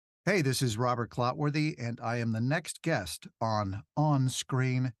Hey, this is Robert Clotworthy, and I am the next guest On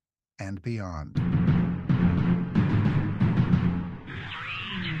Screen and Beyond.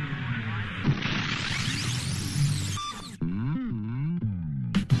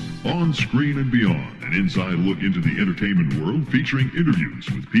 On Screen and Beyond, an inside look into the entertainment world featuring interviews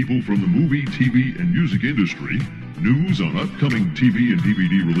with people from the movie, TV, and music industry, news on upcoming TV and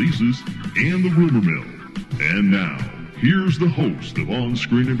DVD releases, and the rumor mill. And now, here's the host of On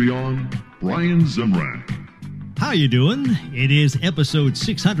Screen and Beyond, Brian Zemrak. How you doing? It is episode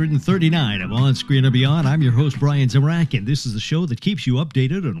 639 of On Screen and Beyond. I'm your host, Brian Zemrak, and this is the show that keeps you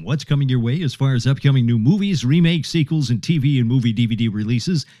updated on what's coming your way as far as upcoming new movies, remakes, sequels, and TV and movie DVD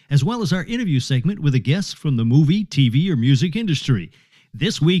releases, as well as our interview segment with a guest from the movie, TV, or music industry.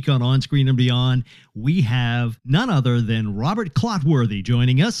 This week on Screen and Beyond, we have none other than Robert Clotworthy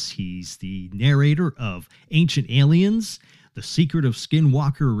joining us. He's the narrator of Ancient Aliens, The Secret of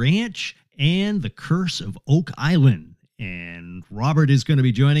Skinwalker Ranch, and The Curse of Oak Island. And Robert is going to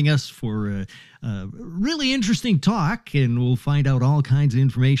be joining us for a really interesting talk, and we'll find out all kinds of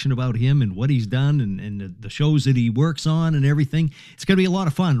information about him and what he's done and the shows that he works on and everything. It's going to be a lot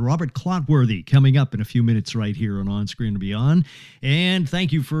of fun. Robert Clotworthy coming up in a few minutes right here on Screen and Beyond. And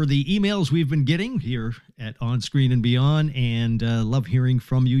thank you for the emails we've been getting here at On Screen and Beyond, and love hearing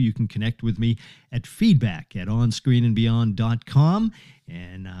from you. You can connect with me at feedback@onscreenandbeyond.com.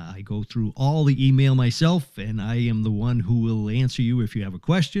 And I go through all the email myself, and I am the one who will answer you if you have a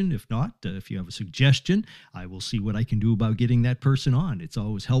question. If not, if you have a suggestion, I will see what I can do about getting that person on. It's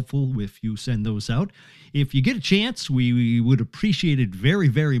always helpful if you send those out. If you get a chance, we would appreciate it very,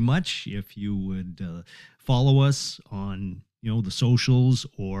 very much if you would follow us on the socials,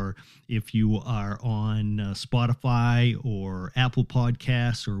 or if you are on Spotify or Apple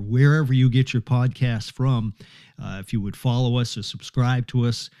Podcasts or wherever you get your podcasts from, if you would follow us or subscribe to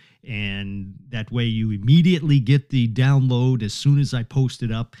us, and that way you immediately get the download as soon as I post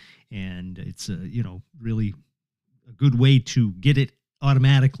it up, and it's really a good way to get it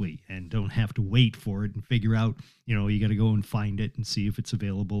automatically and don't have to wait for it and figure out, you got to go and find it and see if it's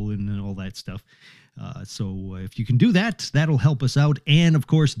available and all that stuff. So if you can do that, that'll help us out. And of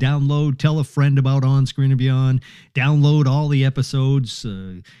course, tell a friend about On Screen and Beyond, download all the episodes,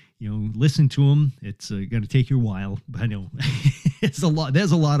 listen to them. It's going to take you a while, but I know there's a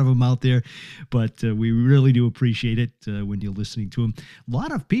lot of them out there, but we really do appreciate it when you're listening to them. A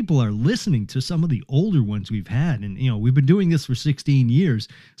lot of people are listening to some of the older ones we've had, and we've been doing this for 16 years,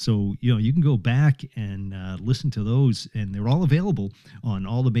 so you can go back and listen to those, and they're all available on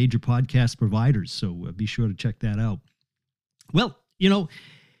all the major podcast providers, so be sure to check that out. Well,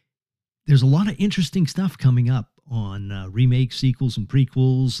 there's a lot of interesting stuff coming up on remakes, sequels, and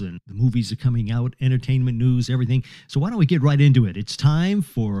prequels, and the movies are coming out, entertainment news, everything. So why don't we get right into it? It's time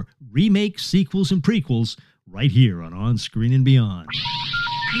for remakes, sequels, and prequels right here on Screen and Beyond.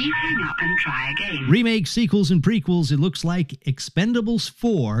 Please hang up and try again. Remakes, sequels, and prequels. It looks like Expendables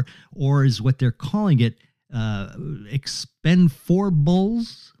 4, or is what they're calling it,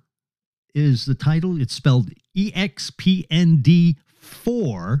 Expendables is the title. It's spelled EXPND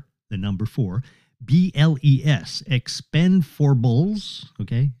 4, the number 4, BLES, Expendables,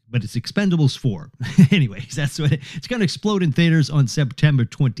 okay? But it's Expendables 4. Anyways, that's what it's going to explode in theaters on September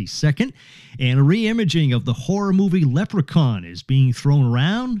 22nd. And a re-imaging of the horror movie Leprechaun is being thrown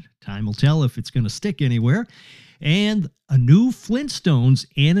around. Time will tell if it's going to stick anywhere. And a new Flintstones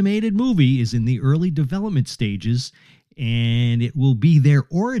animated movie is in the early development stages, and it will be their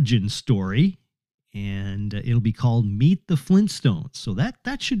origin story. And it'll be called Meet the Flintstones. So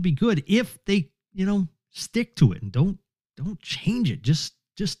that should be good if they stick to it and don't change it. Just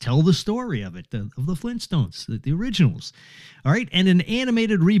tell the story of it, of the Flintstones, the originals. All right, and an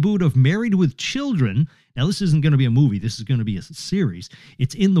animated reboot of Married with Children. Now, this isn't going to be a movie. This is going to be a series.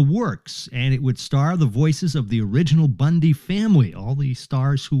 It's in the works, and it would star the voices of the original Bundy family. All the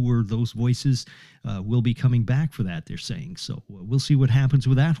stars who were those voices will be coming back for that, they're saying. So we'll see what happens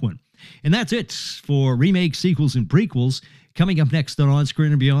with that one. And that's it for remakes, sequels, and prequels. Coming up next on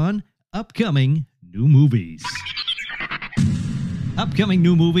Screen and Beyond, upcoming new movies. Upcoming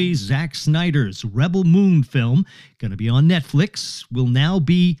new movies, Zack Snyder's Rebel Moon film, going to be on Netflix, will now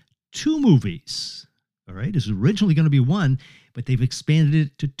be 2 movies. All right, it's originally going to be 1, but they've expanded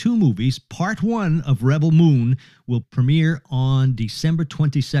it to 2 movies. Part 1 of Rebel Moon will premiere on December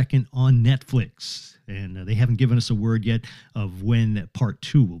 22nd on Netflix. And they haven't given us a word yet of when part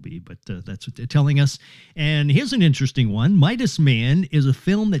 2 will be, but that's what they're telling us. And here's an interesting one. Midas Man is a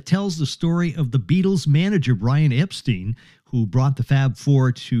film that tells the story of the Beatles' manager, Brian Epstein, who brought the Fab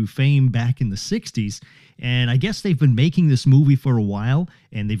Four to fame back in the 60s. And I guess they've been making this movie for a while,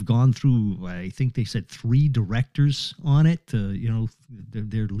 and they've gone through, I think they said 3 directors on it.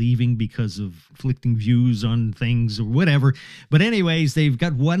 They're leaving because of conflicting views on things or whatever. But anyways, they've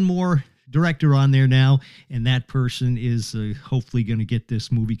got one more director on there now, and that person is hopefully going to get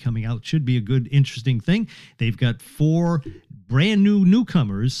this movie coming out. Should be a good, interesting thing. They've got 4 brand new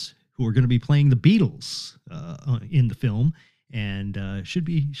newcomers who are going to be playing the Beatles in the film, and should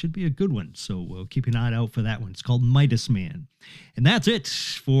be a good one. So we'll keep an eye out for that one. It's called Midas Man. And that's it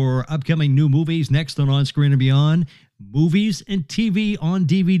for upcoming new movies. Next on Screen and Beyond, movies and TV on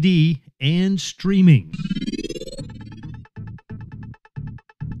DVD and streaming.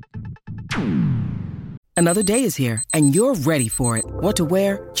 Another day is here, and you're ready for it. What to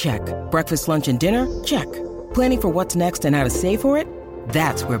wear? Check. Breakfast, lunch, and dinner? Check. Planning for what's next and how to save for it?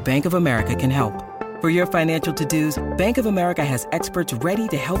 That's where Bank of America can help. For your financial to-dos, Bank of America has experts ready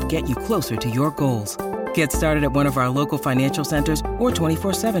to help get you closer to your goals. Get started at one of our local financial centers or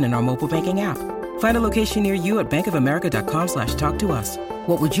 24/7 in our mobile banking app. Find a location near you at bankofamerica.com/talktous.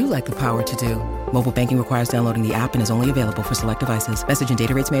 What would you like the power to do? Mobile banking requires downloading the app and is only available for select devices. Message and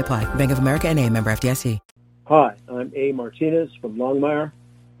data rates may apply. Bank of America N.A., member FDIC. Hi, I'm A. Martinez from Longmire,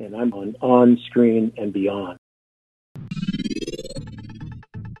 and I'm on Screen and Beyond.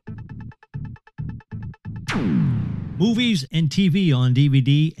 Movies and TV on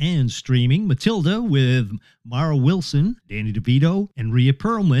DVD and streaming. Matilda with Mara Wilson, Danny DeVito, and Rhea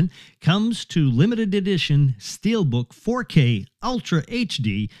Perlman comes to limited edition Steelbook 4K Ultra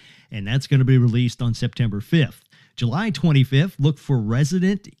HD, and that's going to be released on September 5th. July 25th, look for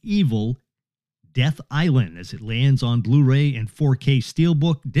Resident Evil Death Island as it lands on Blu-ray and 4K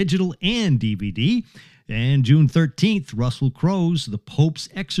Steelbook, digital, and DVD. And June 13th, Russell Crowe's The Pope's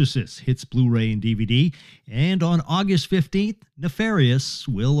Exorcist hits Blu-ray and DVD. And on August 15th, Nefarious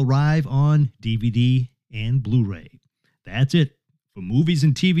will arrive on DVD and Blu-ray. That's it for movies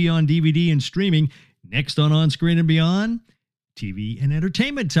and TV on DVD and streaming. Next on Screen and Beyond, TV and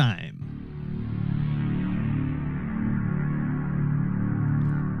entertainment time.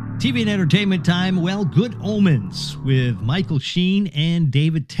 TV and entertainment time, well, Good Omens with Michael Sheen and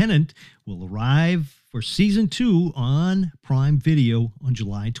David Tennant will arrive for Season 2 on Prime Video on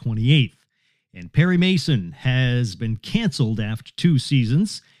July 28th. And Perry Mason has been canceled after 2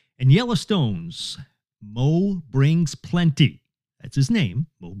 seasons. And Yellowstone's Mo Brings Plenty, that's his name,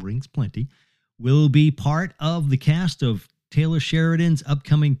 Mo Brings Plenty, will be part of the cast of Taylor Sheridan's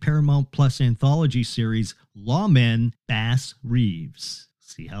upcoming Paramount Plus anthology series, Lawmen Bass Reeves.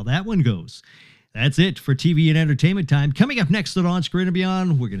 See how that one goes. That's it for TV and entertainment time. Coming up next on Screen and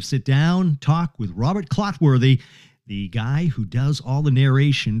Beyond, we're going to sit down, talk with Robert Clotworthy, the guy who does all the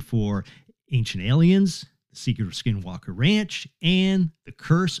narration for Ancient Aliens, The Secret of Skinwalker Ranch, and The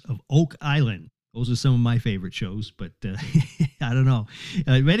Curse of Oak Island. Those are some of my favorite shows, but I don't know.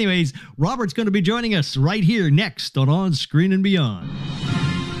 Anyways, Robert's going to be joining us right here next on Screen and Beyond.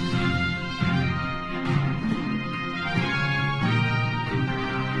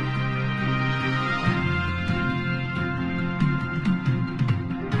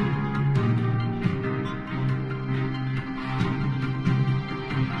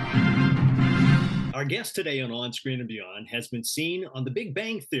 Our guest today on Screen and Beyond has been seen on The Big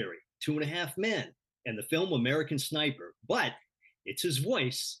Bang Theory, 2.5 Men, and the film American Sniper, but it's his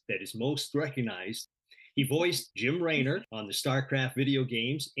voice that is most recognized. He voiced Jim Raynor on the StarCraft video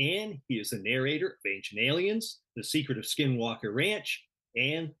games, and he is the narrator of Ancient Aliens, The Secret of Skinwalker Ranch,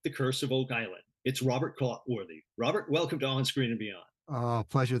 and The Curse of Oak Island. It's Robert Clotworthy. Robert, welcome to On Screen and Beyond. Oh,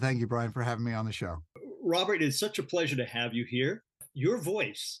 pleasure. Thank you, Brian, for having me on the show. Robert, it's such a pleasure to have you here. Your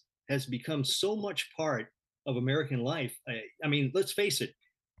voice has become so much part of American life. I mean, let's face it,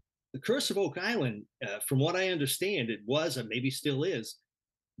 The Curse of Oak Island, from what I understand, it was, and maybe still is,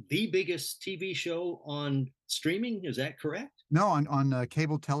 the biggest TV show on streaming. Is that correct? No, on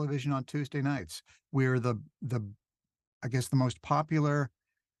cable television on Tuesday nights. We're the I guess the most popular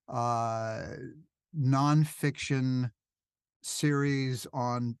nonfiction series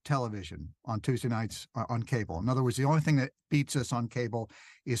on television on Tuesday nights on cable. In other words, the only thing that beats us on cable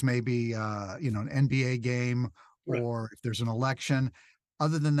is maybe an NBA game, Right. or if there's an election.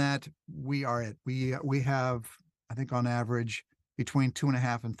 Other than that, we are it. We have, I think, on average between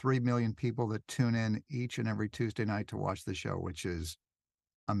 2.5 and 3 million people that tune in each and every Tuesday night to watch the show, which is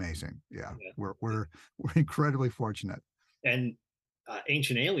amazing. Yeah. We're incredibly fortunate. And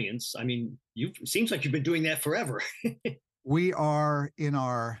Ancient Aliens, I mean, seems like you've been doing that forever. We are in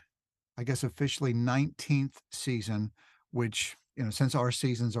our, I guess, officially 19th season, which since our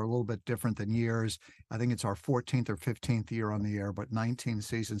seasons are a little bit different than years, I think it's our 14th or 15th year on the air, but 19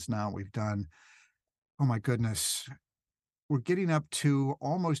 seasons now we've done. Oh my goodness. We're getting up to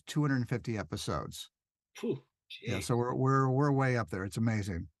almost 250 episodes. Phew, Yeah, geez. so we're way up there. It's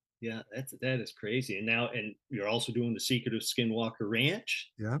amazing. Yeah, that is crazy. And you're also doing the Secret of Skinwalker Ranch.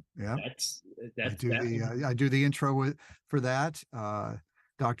 Yeah, yeah. That's I that do that the one. I do the intro for that.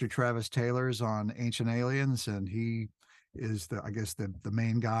 Dr. Travis Taylor's on Ancient Aliens, and he is I guess the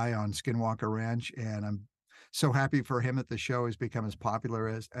main guy on Skinwalker Ranch, and I'm so happy for him that the show has become as popular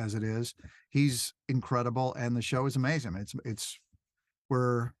as it is. He's incredible, and the show is amazing. It's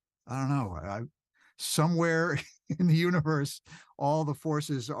we're I don't know somewhere in the universe, all the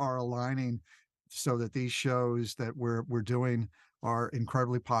forces are aligning so that these shows that we're doing are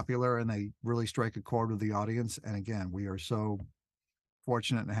incredibly popular and they really strike a chord with the audience. And again, we are so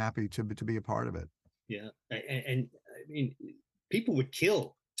fortunate and happy to be a part of it. Yeah, and I mean, people would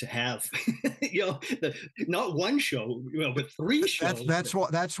kill to have not one show, but three shows.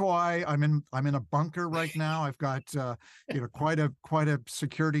 That's why I'm in a bunker right now. I've got quite a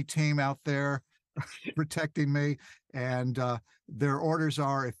security team out there protecting me, and their orders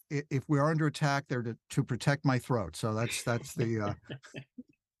are if we are under attack, they're to protect my throat. So that's the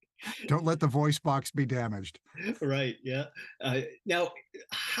don't let the voice box be damaged. Right. Yeah. Now,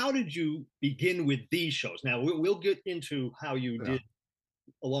 how did you begin with these shows? Now we'll get into how you Yeah. did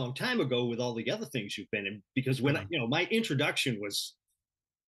a long time ago with all the other things you've been in, because when my introduction was,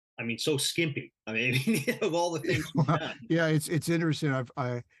 I mean, so skimpy. I mean, of all the things you've done. Yeah, it's interesting.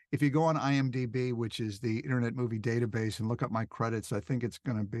 If you go on IMDb, which is the Internet Movie Database, and look up my credits, I think it's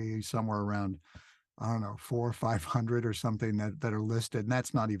going to be somewhere around, I don't know, 400 or 500 or something that are listed, and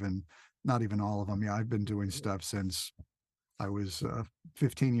that's not even all of them. Yeah, I've been doing stuff since I was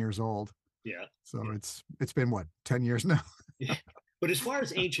 15 years old. Yeah. So Yeah. it's been what, 10 years now. Yeah. But as far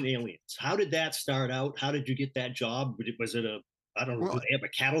as Ancient Aliens, how did that start out? How did you get that job? Was it I don't know, Well, do they have a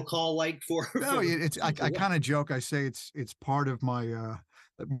cattle call like for? No, I kind of joke. I say it's part of my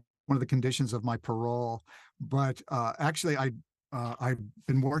one of the conditions of my parole. But actually, I've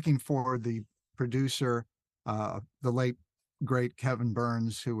been working for the producer, the late great Kevin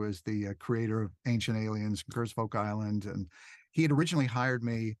Burns, who was the creator of Ancient Aliens, Kurzfolk Island, and he had originally hired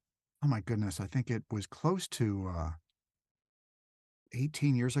me. Oh my goodness, I think it was close to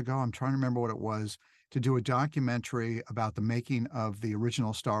 18 years ago. I'm trying to remember what it was, to do a documentary about the making of the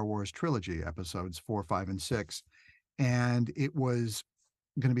original Star Wars trilogy, episodes 4, 5, and 6. And it was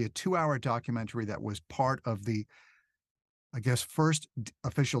going to be a 2-hour documentary that was part of the, I guess, first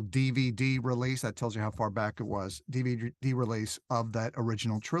official DVD release. That tells you how far back it was. DVD release of that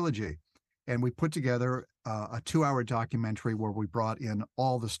original trilogy. And we put together a 2-hour documentary where we brought in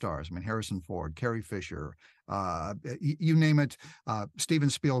all the stars. I mean, Harrison Ford, Carrie Fisher, you name it, Steven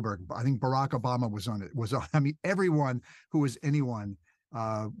Spielberg. I think Barack Obama was on it. I mean, everyone who was anyone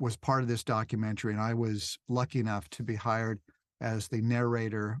was part of this documentary, and I was lucky enough to be hired as the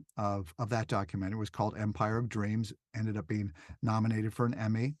narrator of that documentary. It was called Empire of Dreams. Ended up being nominated for an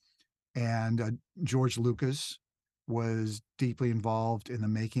Emmy, and George Lucas was deeply involved in the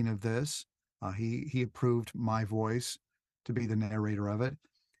making of this. He approved my voice to be the narrator of it,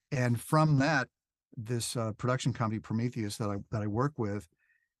 and from that, this production company Prometheus that I work with,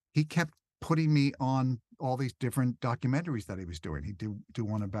 he kept putting me on all these different documentaries that he was doing. He'd do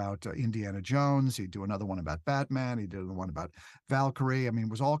one about Indiana Jones. He'd do another one about Batman. He did one about Valkyrie. I mean,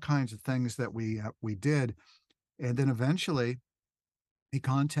 it was all kinds of things that we did, and then eventually he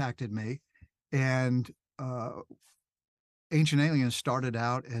contacted me, and Ancient Aliens started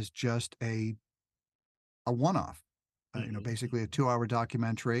out as just a one-off, basically a 2-hour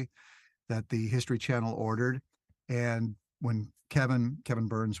documentary that the History Channel ordered. And when Kevin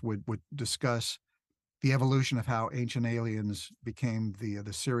Burns would discuss the evolution of how Ancient Aliens became the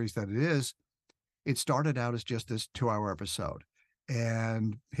series that it is, it started out as just this 2-hour episode.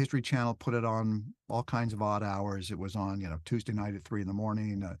 And History Channel put it on all kinds of odd hours. It was on, Tuesday night at 3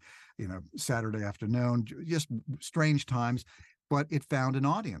 a.m, Saturday afternoon, just strange times, but it found an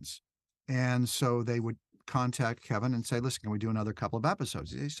audience. And so they would contact Kevin and say, listen, can we do another couple of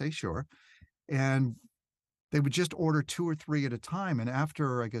episodes? They say, sure. And they would just order 2 or 3 at a time. And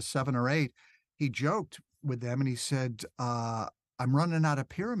after, I guess, 7 or 8, he joked with them and he said, I'm running out of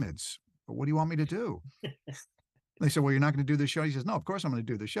pyramids. What do you want me to do? They said, well, you're not going to do the show. He says, no, of course I'm going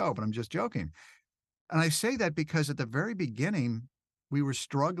to do the show, but I'm just joking. And I say that because at the very beginning, we were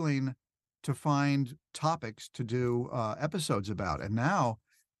struggling to find topics to do episodes about. And now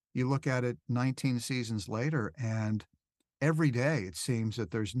you look at it 19 seasons later, and every day it seems that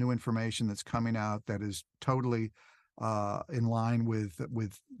there's new information that's coming out that is totally in line with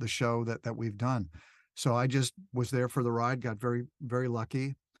the show that we've done. So I just was there for the ride, got very, very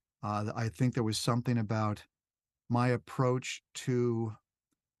lucky. I think there was something about my approach to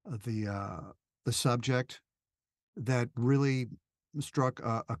the subject that really struck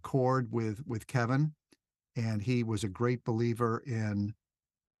a chord with Kevin, and he was a great believer in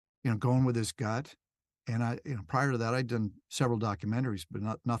going with his gut. And prior to that, I'd done several documentaries, but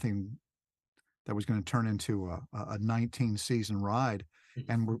nothing that was going to turn into a 19 season ride,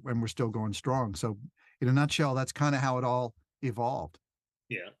 and we're still going strong. So, in a nutshell, that's kind of how it all evolved.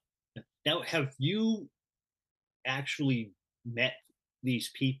 Yeah. Now, have you actually met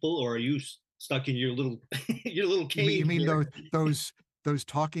these people, or are you stuck in your little your little cave? You mean those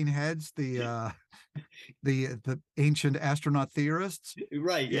talking heads, the ancient astronaut theorists?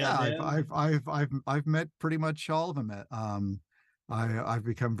 Right. Yeah, Yeah. I've met pretty much all of them. I've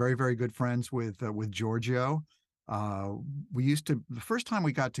become very, very good friends with Giorgio. We used to the first time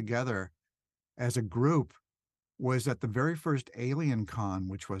we got together as a group was at the very first Alien Con,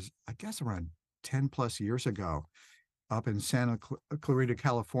 which was, I guess, around 10 plus years ago, up in Santa Clarita,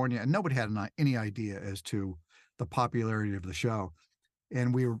 California, and nobody had any idea as to the popularity of the show.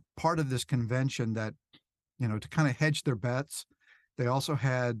 And we were part of this convention that, to kind of hedge their bets. They also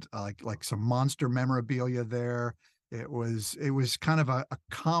had like some monster memorabilia there. It was kind of a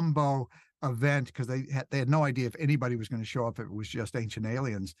combo event because they had no idea if anybody was going to show up if it was just Ancient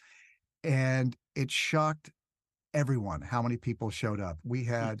Aliens, and it shocked everyone how many people showed up. We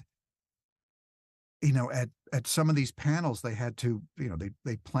had, at some of these panels, they had to,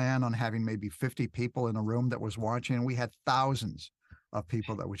 they plan on having maybe 50 people in a room that was watching, and we had thousands of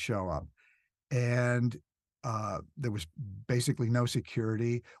people that would show up. And there was basically no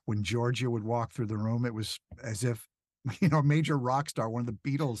security. When Georgia would walk through the room, it was as if, a major rock star, one of the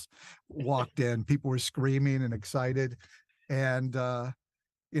Beatles, walked in. People were screaming and excited. And,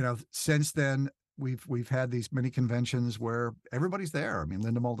 since then, we've had these many conventions where everybody's there. I mean,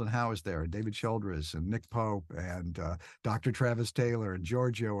 Linda Moulton Howe is there, and David Childress, and Nick Pope, and Dr. Travis Taylor, and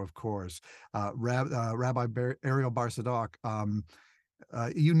Giorgio, of course, Rabbi Ariel Bar-Sadoc,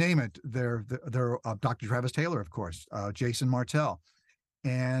 you name it. They're Dr. Travis Taylor, of course, Jason Martell,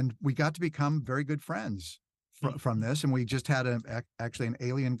 and we got to become very good friends from this. And we just had actually an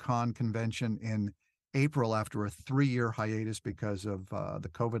Alien Con convention in April after a 3-year hiatus because of the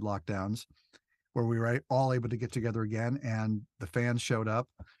COVID lockdowns, where we were all able to get together again, and the fans showed up.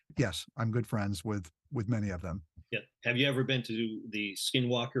 Yes, I'm good friends with many of them. Yeah. Have you ever been to the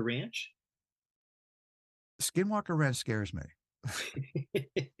Skinwalker Ranch? Skinwalker Ranch scares me.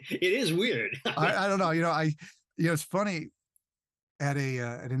 It is weird. I don't know. It's funny. At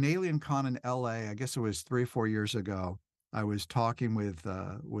an Alien Con in LA, I guess it was 3 or 4 years ago, I was talking with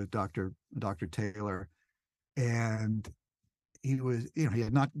Dr. Taylor, and he was, he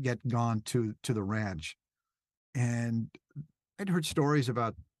had not yet gone to the ranch, and I'd heard stories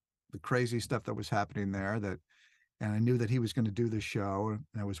about the crazy stuff that was happening there, and I knew that he was going to do the show, and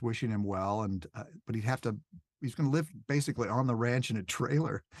I was wishing him well, and but he's going to live basically on the ranch in a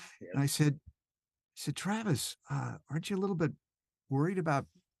trailer. Yeah. And I said, Travis, aren't you a little bit worried about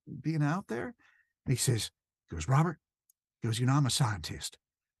being out there? And he goes, Robert, I'm a scientist,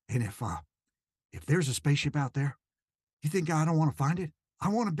 and if there's a spaceship out there, you think I don't want to find it? I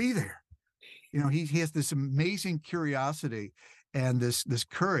want to be there. He has this amazing curiosity and this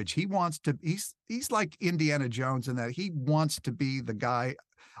courage. He's like Indiana Jones in that he wants to be the guy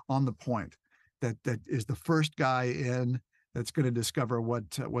on the point that is the first guy in that's going to discover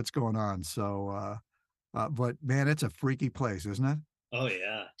what's going on. So, but man, it's a freaky place, isn't it? Oh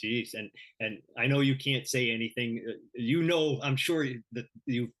yeah, geez, and I know you can't say anything. I'm sure that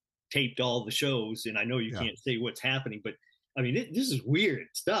you've taped all the shows, and I know you can't say what's happening, but I mean, this is weird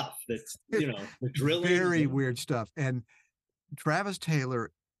stuff. That's the drilling, very weird stuff. And Travis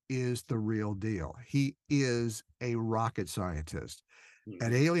Taylor is the real deal. He is a rocket scientist. Mm-hmm.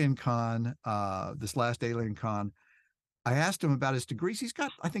 At Alien Con, this last Alien Con, I asked him about his degrees. He's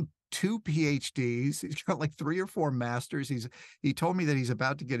got, I think, 2 PhDs. He's got like 3 or 4 masters. He told me that he's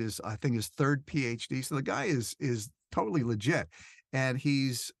about to get his 3rd PhD. So the guy is totally legit, and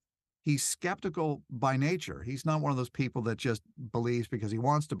he's skeptical by nature. He's not one of those people that just believes because he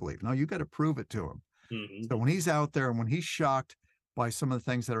wants to believe. No, you got to prove it to him. Mm-hmm. So when he's out there and when he's shocked by some of the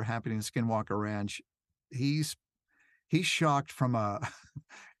things that are happening in Skinwalker Ranch, he's shocked from a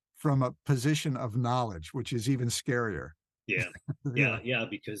position of knowledge, which is even scarier. Yeah. Yeah.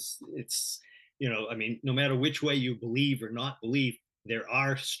 Because it's, I mean, no matter which way you believe or not believe, there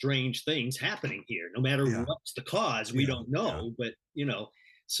are strange things happening here. No matter what's the cause, we don't know, but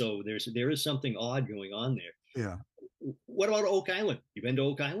so there is something odd going on there. Yeah. What about Oak Island? You been to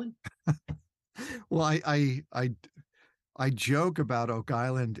Oak Island? Well, I joke about Oak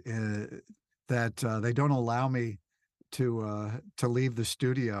Island that they don't allow me to leave the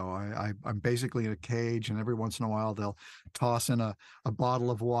studio. I'm basically in a cage, and every once in a while they'll toss in a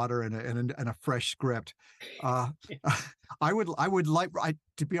bottle of water and a fresh script. Uh, I would like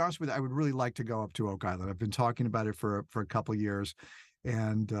to be honest with you, I would really like to go up to Oak Island. I've been talking about it for a couple of years,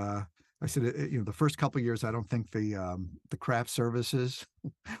 and I said, the first couple of years, I don't think the craft services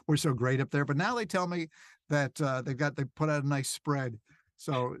were so great up there, but now they tell me that they put out a nice spread.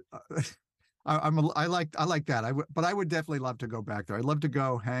 So I like that. But I would definitely love to go back there. I'd love to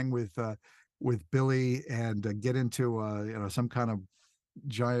go hang with Billy and get into some kind of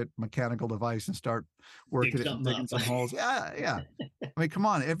giant mechanical device and start working it and digging some holes. Yeah, yeah. I mean, come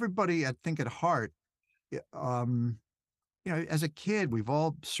on, everybody. I think at heart, as a kid, we've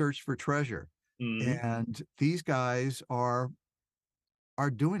all searched for treasure, and these guys are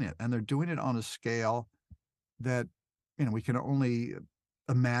doing it, and they're doing it on a scale that we can only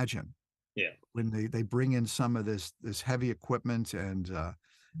imagine. Yeah. When they bring in some of this heavy equipment, and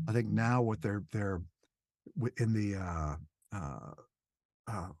I think now what they're in the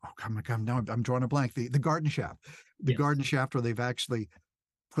oh my God, now I'm drawing a blank. The garden shaft, garden shaft, where they've actually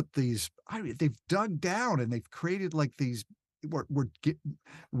put these. They've dug down and they've created like these. Where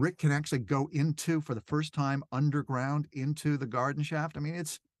Rick can actually go into for the first time underground into the garden shaft. I mean,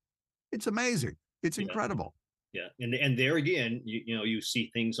 it's amazing. It's incredible. Yeah, and there again, you see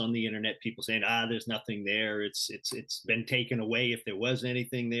things on the internet, people saying, there's nothing there. It's been taken away if there was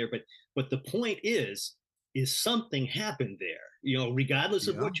anything there. But the point is something happened there. Regardless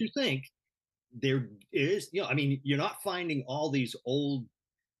of what you think, there is. I mean, you're not finding all these old,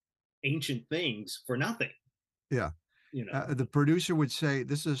 ancient things for nothing. Yeah. The producer would say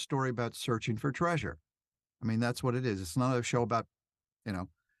this is a story about searching for treasure. I mean, that's what it is. It's not a show about,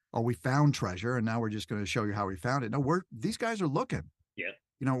 we found treasure and now we're just going to show you how we found it. No, these guys are looking. Yeah.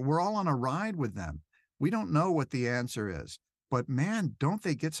 We're all on a ride with them. We don't know what the answer is, but man, don't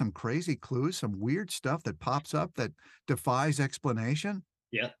they get some crazy clues, some weird stuff that pops up that defies explanation?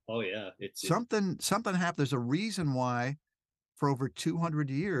 Yeah. Oh yeah. It's something happened. There's a reason why for over 200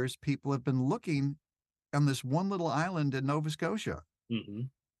 years, people have been looking on this one little island in Nova Scotia. Mm-hmm.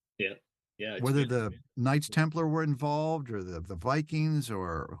 Yeah. Yeah. Whether the Knights Templar were involved or the Vikings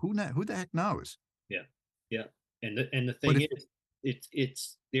or who the heck knows? Yeah. Yeah. And the thing is,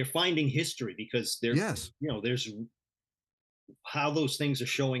 it's they're finding history because there's how those things are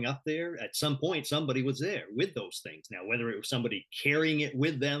showing up there. At some point, somebody was there with those things. Now, whether it was somebody carrying it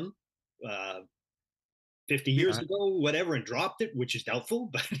with them 50 years ago, whatever, and dropped it, which is doubtful,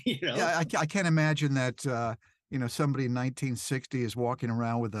 but Yeah, I can't imagine that somebody in 1960 is walking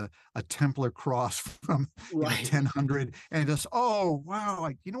around with a Templar cross from 1000 and just, oh wow,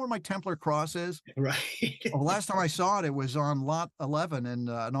 you know where my Templar cross is? Right. Well, last time I saw it, it was on lot 11 in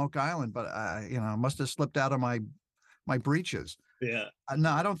Oak Island, but must have slipped out of my breeches. Yeah.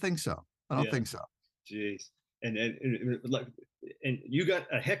 No, I don't think so. I don't think so. Jeez. And you got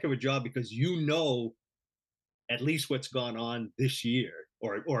a heck of a job because at least what's gone on this year,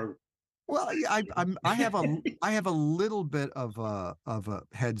 or well, I have a little bit of a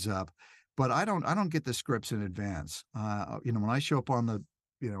heads up, but I don't get the scripts in advance. When I show up on the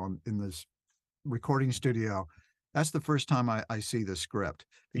in this recording studio, that's the first time I see the script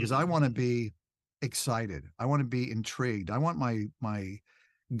because I want to be excited. I want to be intrigued. I want my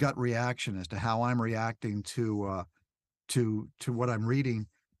gut reaction as to how I'm reacting to what I'm reading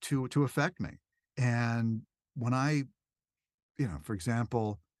to affect me. And when I, for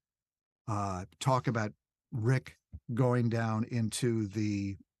example, talk about Rick going down into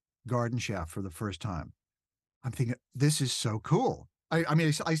the garden shaft for the first time, I'm thinking, this is so cool. I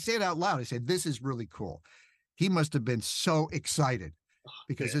mean, I say it out loud. I say, this is really cool. He must have been so excited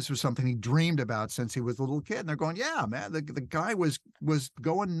because this was something he dreamed about since he was a little kid. And they're going, yeah, man, the guy was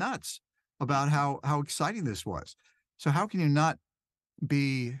going nuts about how exciting this was. So how can you not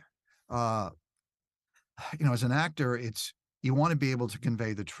be, as an actor, you want to be able to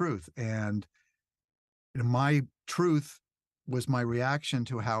convey the truth. And my truth was my reaction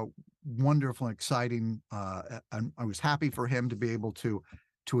to how wonderful and exciting. And I was happy for him to be able to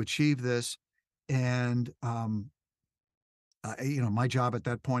achieve this. And, my job at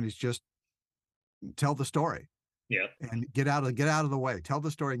that point is just tell the story. Yeah. And get out of the way. Tell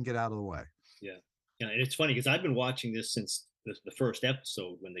the story and get out of the way. Yeah. Yeah. And it's funny because I've been watching this since the first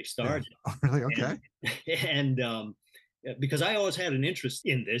episode when they started. Yeah. Oh, really? Okay. And because I always had an interest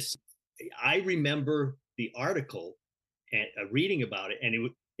in this, I remember the article and reading about it, and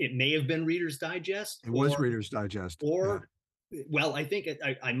it may have been Reader's Digest. It was Reader's Digest. Or, well, I think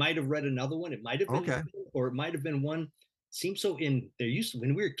I might have read another one. It might have been, Okay. or it might have been one. Seems so. There used to,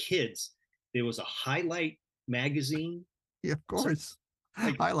 when we were kids, there was a highlight magazine. Yeah, of course.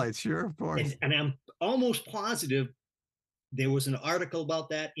 Like, highlights, sure, of course. And I'm almost positive there was an article about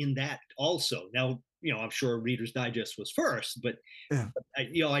that in that also. Now, I'm sure Reader's Digest was first, but Yeah.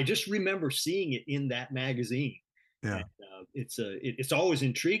 I just remember seeing it in that magazine. Yeah. And, it's always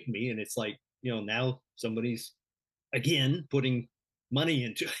intrigued me, and it's like, now somebody's again putting money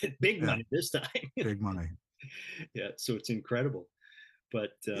into it, big money this time. Big money. Yeah, so it's incredible.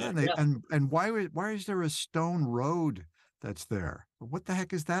 But and why is there a stone road that's there? What the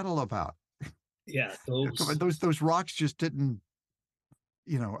heck is that all about? Yeah, those rocks just didn't,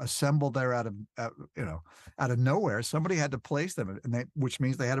 assemble there out of nowhere. Somebody had to place them, and which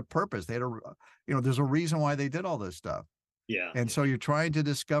means they had a purpose. They had there's a reason why they did all this stuff. Yeah. And so you're trying to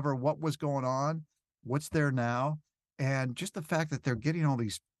discover what was going on, what's there now, and just the fact that they're getting all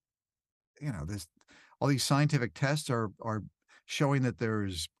these, all these scientific tests are showing that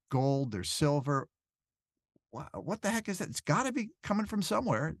there's gold, there's silver. What the heck is that? It's got to be coming from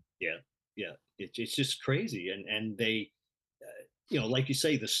somewhere. Yeah. Yeah. It's just crazy. And they, like you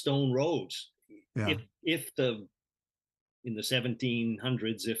say, the stone roads, Yeah. if in the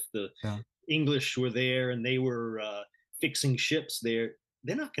 1700s, if the Yeah. English were there and they were fixing ships there,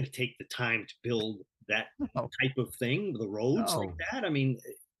 they're not going to take the time to build that type of thing, the roads like that. I mean,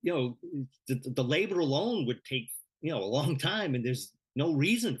 the labor alone would take, a long time, and there's no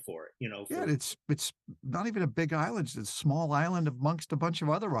reason for it, Yeah, it's not even a big island. It's a small island amongst a bunch of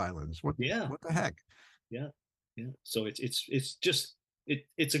other islands. What the heck? Yeah. Yeah. So it's just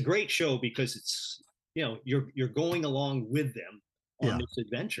it's a great show because it's, you're going along with them on this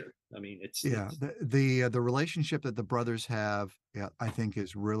adventure. I mean, it's the relationship that the brothers have, I think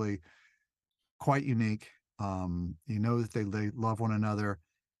is really quite unique. That they love one another.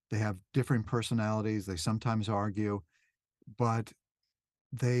 They have different personalities. They sometimes argue, but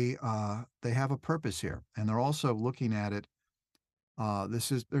they have a purpose here, and they're also looking at it.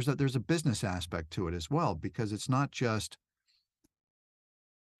 There's a business aspect to it as well, because it's not just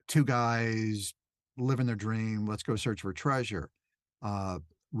two guys living their dream. Let's go search for treasure.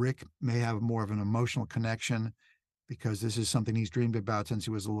 Rick may have more of an emotional connection because this is something he's dreamed about since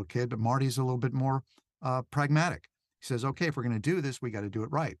he was a little kid, but Marty's a little bit more pragmatic. He says, okay, if we're going to do this, we got to do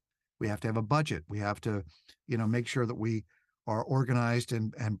it right. We have to have a budget. We have to, make sure that we are organized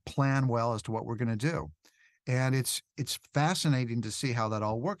and plan well as to what we're going to do. And it's fascinating to see how that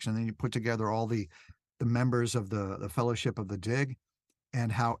all works. And then you put together all the members of the Fellowship of the Dig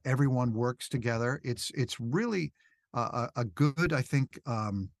and how everyone works together. It's really a good, I think,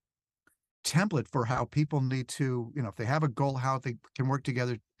 template for how people need to, if they have a goal, how they can work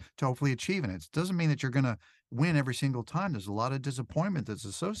together to hopefully achieve it. It doesn't mean that you're going to win every single time. There's a lot of disappointment that's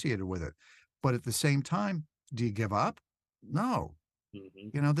associated with it. But at the same time, do you give up? No.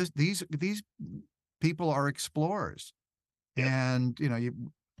 Mm-hmm. These people are explorers. Yeah. And,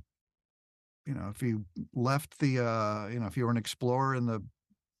 if you left if you were an explorer in the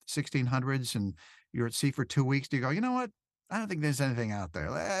 1600s and you're at sea for 2 weeks, do you go, you know what? I don't think there's anything out there.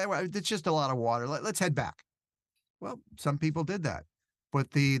 It's just a lot of water. Let's head back. Well, some people did that.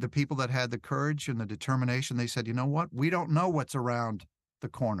 But the people that had the courage and the determination, they said, you know what? We don't know what's around the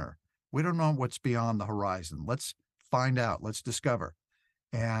corner. We don't know what's beyond the horizon. Let's find out. Let's discover.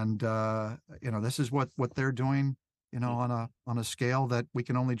 And, this is what they're doing, on a scale that we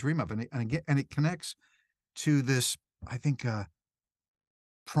can only dream of. And it connects to this, I think,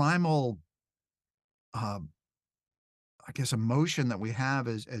 primal, emotion that we have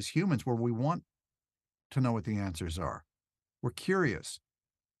as humans, where we want to know what the answers are. We're curious.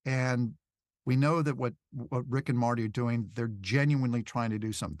 And we know that what Rick and Marty are doing, they're genuinely trying to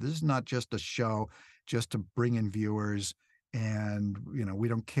do something. This is not just a show just to bring in viewers and, we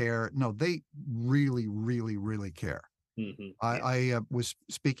don't care. No, they really, really, really care. Mm-hmm. I was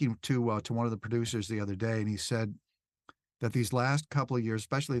speaking to one of the producers the other day, and he said that these last couple of years,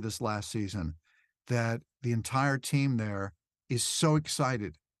 especially this last season, that the entire team there is so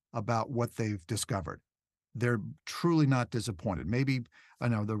excited about what they've discovered. They're truly not disappointed. Maybe, I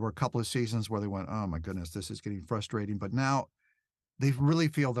know there were a couple of seasons where they went, oh my goodness, this is getting frustrating, but now they really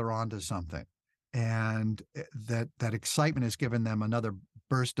feel they're onto something. And that excitement has given them another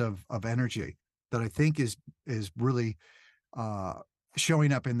burst of energy that I think is really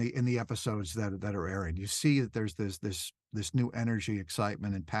showing up in the episodes that are airing. You see that there's this new energy,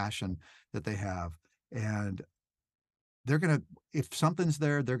 excitement, and passion that they have, and they're gonna, if something's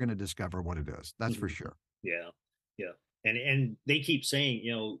there, they're gonna discover what it is. That's for sure. Yeah, yeah. and they keep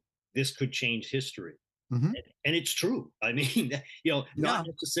saying, this could change history. Mhm. And it's true. I mean, Yeah. not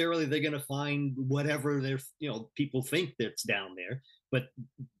necessarily they're going to find whatever people think that's down there, but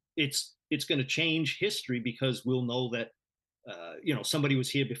it's going to change history because we'll know that somebody was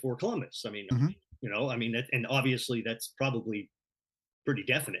here before Columbus. I mean, Mhm. and obviously that's probably pretty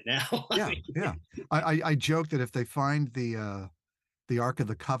definite now. I Yeah, mean, yeah. I joke that if they find the Ark of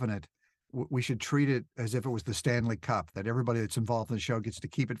the Covenant, we should treat it as if it was the Stanley Cup, that everybody that's involved in the show gets to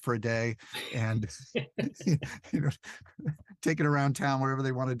keep it for a day and you know, take it around town wherever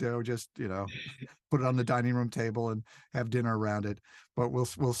they want to do. Just put it on the dining room table and have dinner around it. But we'll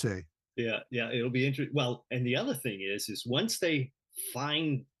see. yeah, it'll be interesting. Well, and the other thing is once they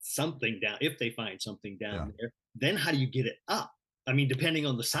find something down, if they find something Yeah, down there, then how do you get it up? I mean, depending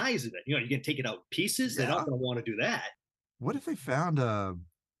on the size of it, you can take it out in pieces. They're not yeah. going to want to do that. What if they found an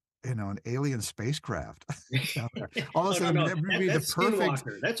alien spacecraft down there? All of a Oh no, sudden, I mean, no, that would be that's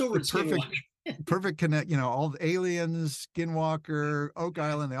Skinwalker. That's over the at perfect Skinwalker. perfect connect. All the aliens, Skinwalker, Oak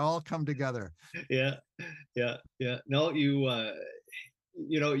Island, they all come together. Yeah, yeah. No, you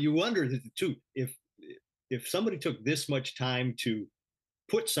wonder too if somebody took this much time to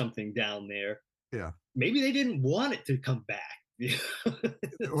put something down there, Yeah. maybe they didn't want it to come back.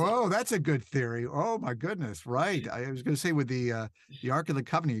 Whoa, that's a good theory. Oh my goodness, right. I was going to say with the Ark of the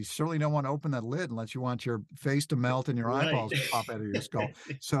Covenant, you certainly don't want to open that lid unless you want your face to melt and your Right. eyeballs to pop out of your skull.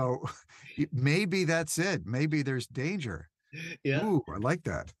 So maybe that's it. Maybe there's danger. Yeah, Ooh, I like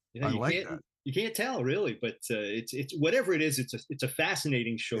that. I you like can't that. you can't tell really, but it's whatever it is. It's a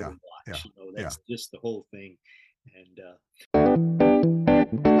fascinating show to Yeah, yeah, watch. yeah. That's just the whole thing, and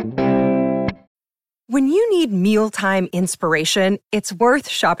When you need mealtime inspiration, it's worth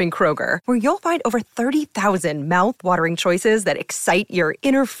shopping Kroger, where you'll find over 30,000 mouthwatering choices that excite your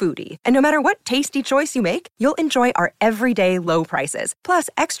inner foodie. And no matter what tasty choice you make, you'll enjoy our everyday low prices, plus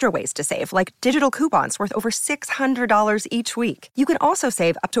extra ways to save, like digital coupons worth over $600 each week. You can also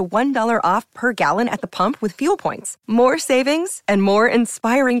save up to $1 off per gallon at the pump with fuel points. More savings and more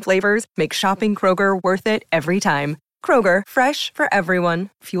inspiring flavors make shopping Kroger worth it every time. Kroger, fresh for everyone.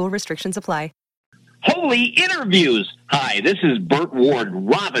 Fuel restrictions apply. Holy interviews! Hi, this is Burt Ward,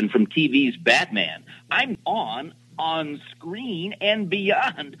 Robin from TV's Batman. I'm on screen and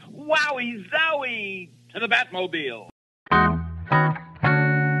beyond. Wowie zowie to the Batmobile.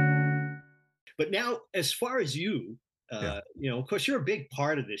 but now as far as you, Yeah. of course, you're a big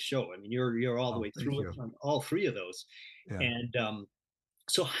part of this show. I mean, you're all the Oh, way thank through it you. on all three of those, Yeah. and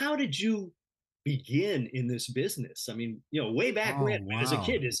so how did you begin in this business? I mean, way back Oh, when, as a wow.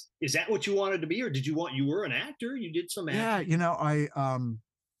 kid, is that what you wanted to be, or you were an actor? You did some Yeah, acting?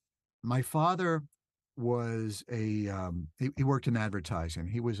 my father was he worked in advertising.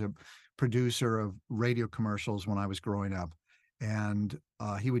 He was a producer of radio commercials when I was growing up. And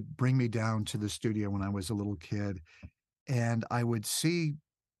he would bring me down to the studio when I was a little kid, and I would see,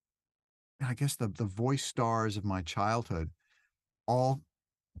 I guess, the voice stars of my childhood all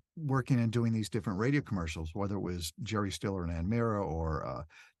working and doing these different radio commercials, whether it was Jerry Stiller and Ann Mira or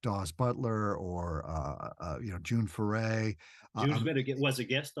Dawes Butler or June Foray. June's was a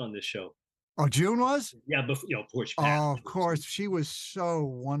guest on this show. Oh, June was? Yeah, but of course, she passed Oh, away of course. She was so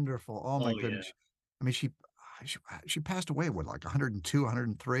wonderful. Oh my Oh, yeah. goodness. I mean, she passed away with like 102,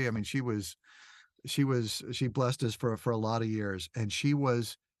 103. I mean, she blessed us for a lot of years. And she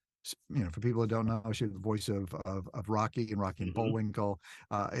was, for people who don't know, she was the voice of Rocky and Rocky and Mhm. Bullwinkle.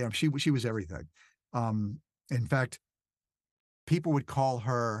 She was everything. In fact, people would call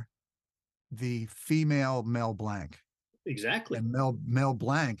her the female Mel Blanc. Exactly. And Mel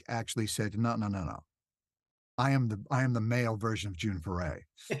Blanc actually said, no, no, no, no. I am the male version of June Foray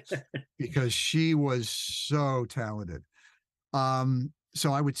because she was so talented.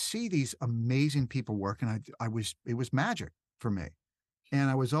 So I would see these amazing people work, and it was magic for me. And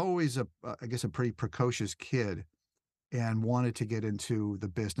I was always I guess a pretty precocious kid and wanted to get into the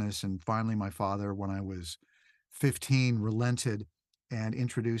business. And finally, my father, when I was 15, relented and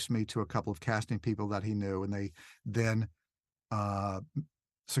introduced me to a couple of casting people that he knew. And they then uh,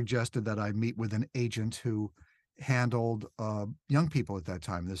 suggested that I meet with an agent who handled young people at that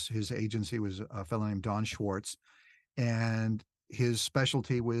time. His agency was a fellow named Don Schwartz, and his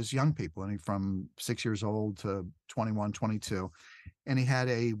specialty was young people, from 6 years old to 21, 22. And he had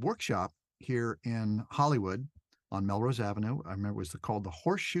a workshop here in Hollywood on Melrose Avenue. I remember it was called the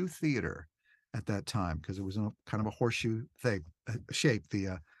Horseshoe Theater at that time because it was in a kind of a horseshoe thing shape.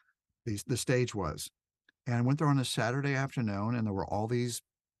 The stage was, and I went there on a Saturday afternoon, and there were all these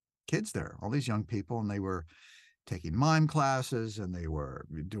kids there, all these young people, and they were taking mime classes, and they were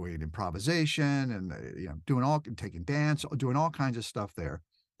doing improvisation, and taking dance, doing all kinds of stuff there.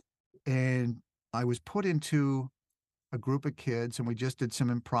 And I was put into a group of kids, and we just did some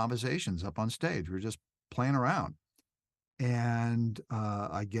improvisations up on stage. We were just playing around, and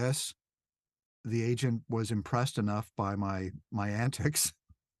I guess the agent was impressed enough by my antics.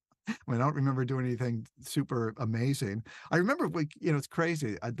 I mean, I don't remember doing anything super amazing. I remember, it's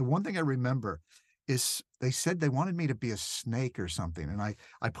crazy. The one thing I remember is they said they wanted me to be a snake or something, and I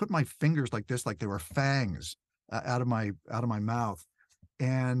put my fingers like this, like they were fangs, out of my mouth,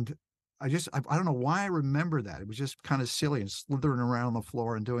 and I don't know why I remember that. It was just kind of silly and slithering around on the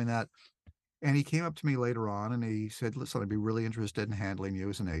floor and doing that. And he came up to me later on and he said, "Listen, I'd be really interested in handling you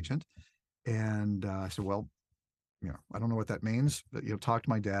as an agent." And I said, "Well, I don't know what that means, but talk to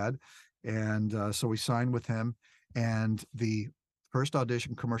my dad." And so we signed with him. And the first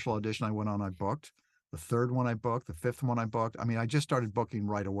commercial audition I went on, I booked. The third one I booked. The fifth one I booked. I mean, I just started booking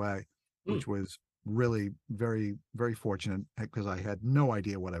right away, which was really very, very fortunate because I had no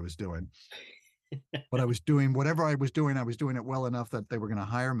idea what I was doing. But I was doing whatever I was doing it well enough that they were going to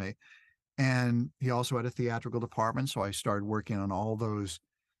hire me. And he also had a theatrical department, so I started working on all those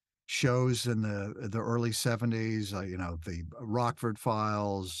shows in the early 70s, the Rockford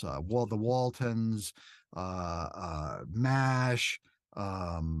Files, the Waltons, MASH,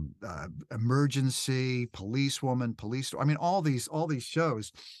 Emergency, Policewoman, I mean, all these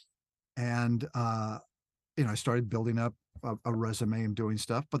shows. And I started building up a resume and doing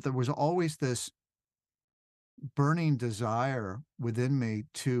stuff, but there was always this burning desire within me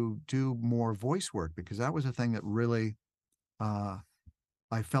to do more voice work, because that was a thing that really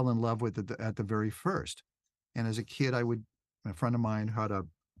I fell in love with at the very first. And as a kid, a friend of mine had a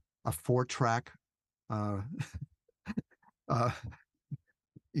 4-track,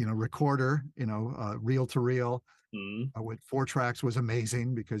 recorder, reel to reel. With 4 tracks was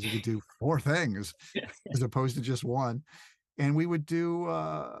amazing because you could do 4 things as opposed to just one. And we would do,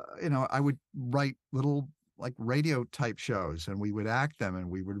 I would write little like radio type shows, and we would act them and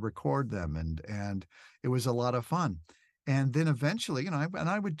we would record them, and it was a lot of fun. And then eventually,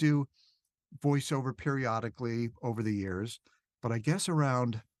 I would do voiceover periodically over the years, but I guess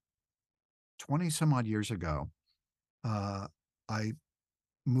around 20 some odd years ago, I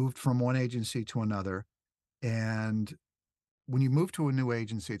moved from one agency to another. And when you move to a new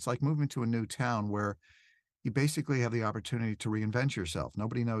agency, it's like moving to a new town where you basically have the opportunity to reinvent yourself.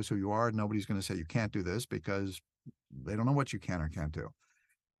 Nobody knows who you are. Nobody's going to say you can't do this because they don't know what you can or can't do.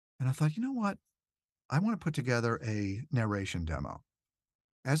 And I thought, you know what? I want to put together a narration demo.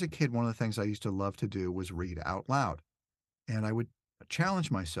 As a kid, one of the things I used to love to do was read out loud. And I would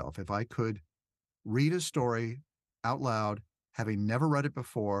challenge myself, if I could read a story out loud, having never read it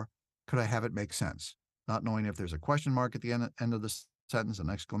before, could I have it make sense? Not knowing if there's a question mark at the end of the sentence, an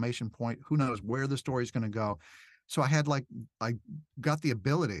exclamation point, who knows where the story's going to go. So I got the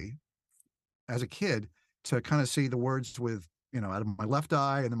ability as a kid to kind of see the words with, out of my left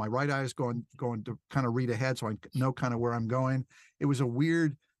eye, and then my right eye is going to kind of read ahead, so I know kind of where I'm going. It was a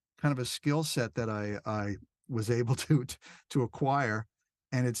weird kind of a skill set that I was able to acquire,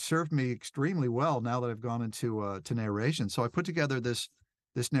 and it served me extremely well now that I've gone into to narration. So I put together this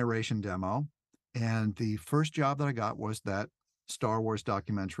narration demo, and the first job that I got was that Star Wars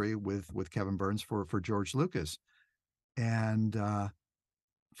documentary with Kevin Burns for George Lucas. And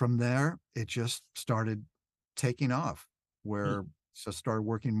from there, it just started taking off, where I started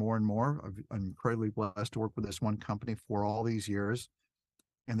working more and more. I'm incredibly blessed to work with this one company for all these years,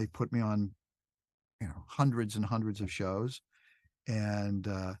 and they put me on, hundreds and hundreds of shows. And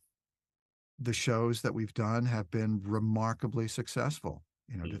the shows that we've done have been remarkably successful.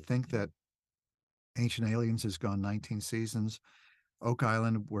 To think that Ancient Aliens has gone 19 seasons. Oak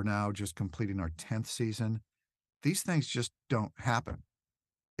Island, we're now just completing our 10th season. These things just don't happen.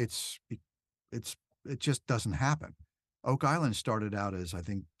 It just doesn't happen. Oak Island started out as, I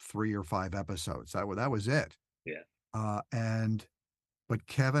think, 3 or 5 episodes. That was it. Yeah. But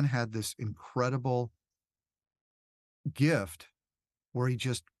Kevin had this incredible gift where he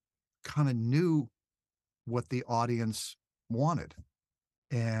just kind of knew what the audience wanted.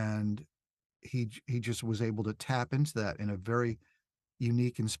 And he just was able to tap into that in a very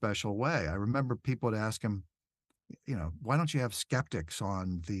unique and special way. I remember people would ask him, why don't you have skeptics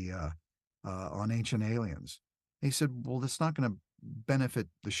on on Ancient Aliens? And he said, well, that's not going to benefit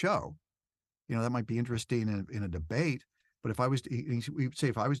the show. That might be interesting in a debate, but he would say,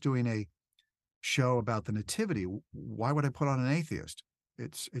 if I was doing a show about the Nativity, why would I put on an atheist?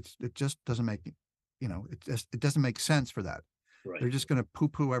 It just doesn't make, it doesn't make sense for that. Right. They're just going to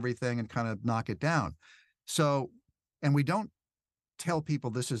poo-poo everything and kind of knock it down. So, and we don't tell people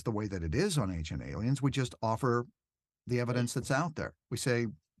this is the way that it is on Ancient Aliens. We just offer the evidence that's out there. We say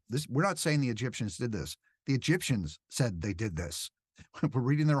this. We're not saying the Egyptians did this. The Egyptians said they did this. We're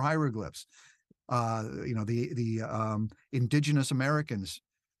reading their hieroglyphs. The indigenous Americans.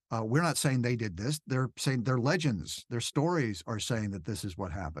 We're not saying they did this. They're saying their legends, their stories are saying that this is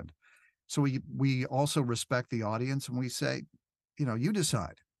what happened. So we also respect the audience, and we say, you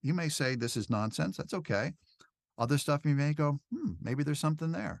decide. You may say this is nonsense. That's okay. Other stuff you may go, maybe there's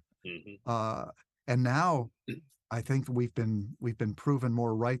something there. Mm-hmm. And now I think we've been proven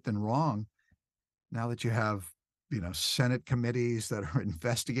more right than wrong. Now that you have, Senate committees that are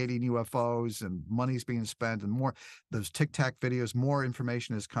investigating UFOs and money's being spent and more, those Tic Tac videos, more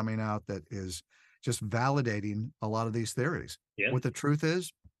information is coming out that is just validating a lot of these theories. Yeah. What the truth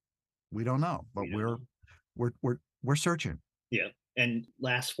is, we don't know, but we're searching. Yeah. And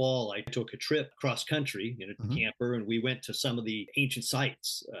last fall, I took a trip cross country in a camper, and we went to some of the ancient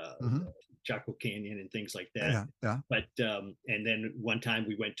sites, Chaco Canyon and things like that. Yeah. But and then one time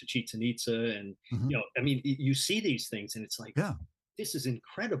we went to Chichen Itza, and you see these things, and it's like, this is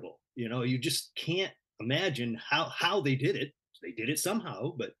incredible. You just can't imagine how they did it. They did it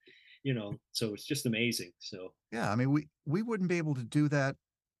somehow, but so it's just amazing. So yeah, I mean, we wouldn't be able to do that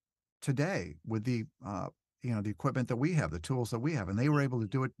today with the the equipment that we have, the tools that we have, and they were able to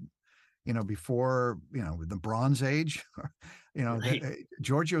do it, before, the Bronze Age. Right.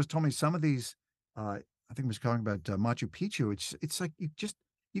 Giorgio's told me some of these, I think he was talking about Machu Picchu. It's like you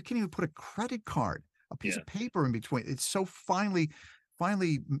can't even put a credit card, a piece of paper in between. It's so finely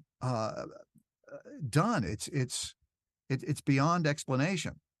done. It's beyond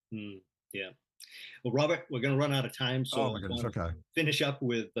explanation. Yeah. Well, Robert, we're going to run out of time, so oh my goodness, okay. Finish up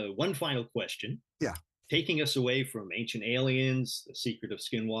with one final question. Yeah. Taking us away from Ancient Aliens, The Secret of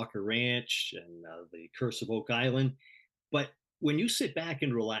Skinwalker Ranch, and The Curse of Oak Island. But when you sit back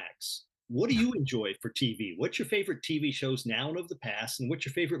and relax, what do you enjoy for TV? What's your favorite TV shows now and of the past? And what's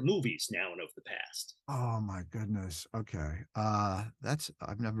your favorite movies now and of the past? Oh my goodness. Okay.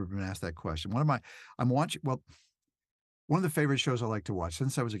 I've never been asked that question. I'm watching, well, one of the favorite shows I like to watch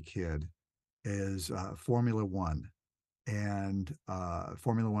since I was a kid is Formula One and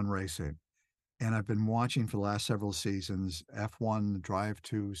Formula One racing. And I've been watching for the last several seasons F1 Drive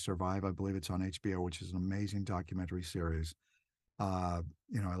to Survive. I believe it's on HBO, which is an amazing documentary series. I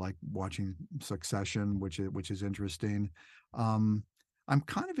like watching Succession, which is interesting. I'm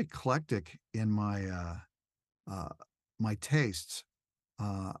kind of eclectic in my my tastes.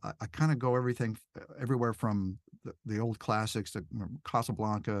 I kind of go everywhere from the old classics to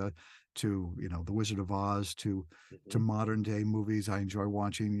Casablanca to The Wizard of Oz to modern day movies. I enjoy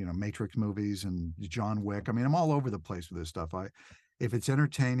watching Matrix movies and John Wick. I mean, I'm all over the place with this stuff. If it's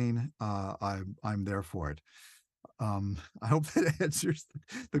entertaining, I'm there for it. I hope that answers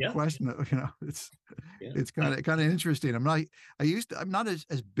the question. It's kind of interesting. I'm not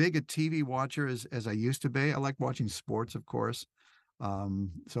as big a TV watcher as I used to be. I like watching sports, of course.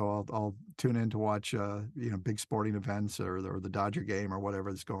 So I'll tune in to watch big sporting events or the Dodger game or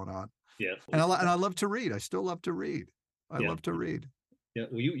whatever that's going on. Yeah. And I love to read. I still love to read. I love to read. Yeah.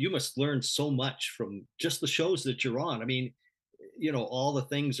 Well, you must learn so much from just the shows that you're on. I mean, all the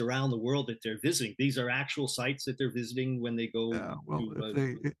things around the world that they're visiting. These are actual sites that they're visiting when they go. Yeah. Well,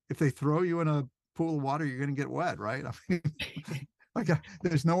 if they throw you in a pool of water, you're going to get wet, right? I mean,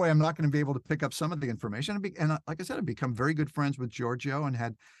 there's no way I'm not going to be able to pick up some of the information. And like I said, I've become very good friends with Giorgio and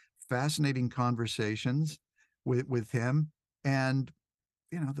had fascinating conversations with him. And,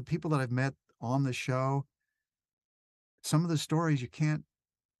 the people that I've met on the show, some of the stories you can't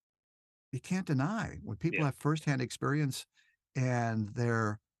deny. When people have firsthand experience and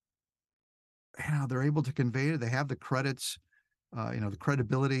they're able to convey it, they have the credits, the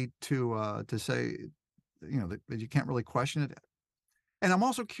credibility to say, that you can't really question it. And I'm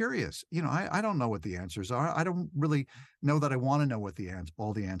also curious, I don't know what the answers are. I don't really know that I want to know what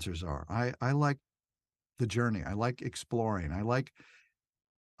all the answers are. I like the journey. I like exploring. I like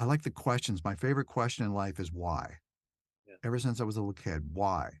the questions. My favorite question in life is why. Yeah. Ever since I was a little kid,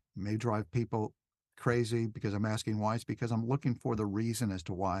 why? It may drive people crazy because I'm asking why. It's because I'm looking for the reason as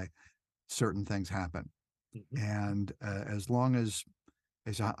to why certain things happen. And as long as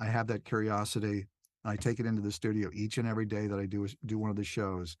I have that curiosity, I take it into the studio each and every day that I do one of the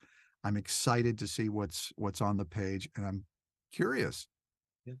shows. I'm excited to see what's on the page, and I'm curious.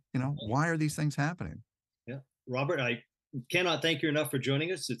 Why are these things happening? Yeah, Robert, I cannot thank you enough for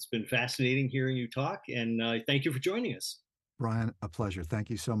joining us. It's been fascinating hearing you talk, and thank you for joining us. Brian, a pleasure. Thank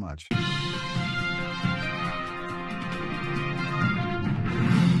you so much.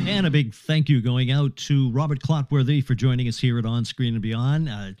 And a big thank you going out to Robert Clotworthy for joining us here at On Screen and Beyond.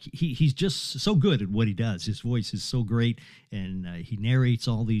 He's just so good at what he does. His voice is so great, and he narrates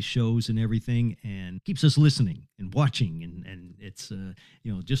all these shows and everything, and keeps us listening and watching, and it's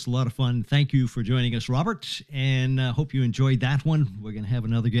just a lot of fun. Thank you for joining us, Robert, and hope you enjoyed that one. We're going to have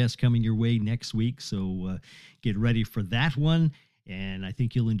another guest coming your way next week, so get ready for that one, and I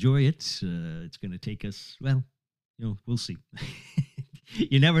think you'll enjoy it. It's going to take us, well, we'll see.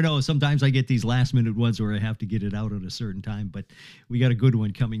 You never know. Sometimes I get these last minute ones where I have to get it out at a certain time, but we got a good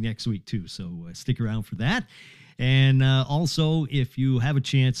one coming next week too. So stick around for that. And also, if you have a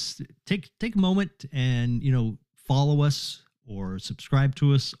chance, take a moment and, follow us or subscribe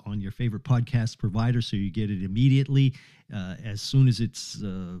to us on your favorite podcast provider so you get it immediately as soon as it's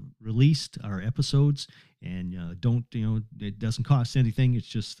released, our episodes. And it doesn't cost anything. It's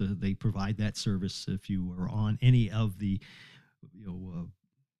just they provide that service if you are on any of the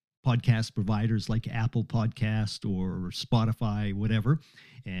podcast providers like Apple Podcast or Spotify, whatever.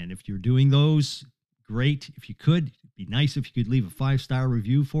 And if you're doing those, great. If you could, it'd be nice if you could leave a 5-star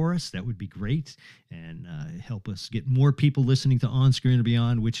review for us. That would be great, and help us get more people listening to On Screen and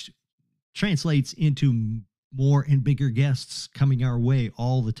Beyond, which translates into more and bigger guests coming our way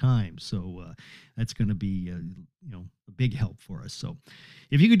all the time. So that's going to be a big help for us. So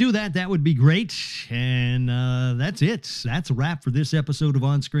if you could do that, that would be great. And that's it. That's a wrap for this episode of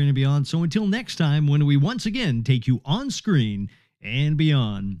On Screen and Beyond. So until next time, when we once again take you on screen and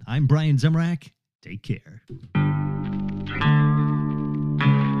beyond, I'm Brian Zemrak. Take care.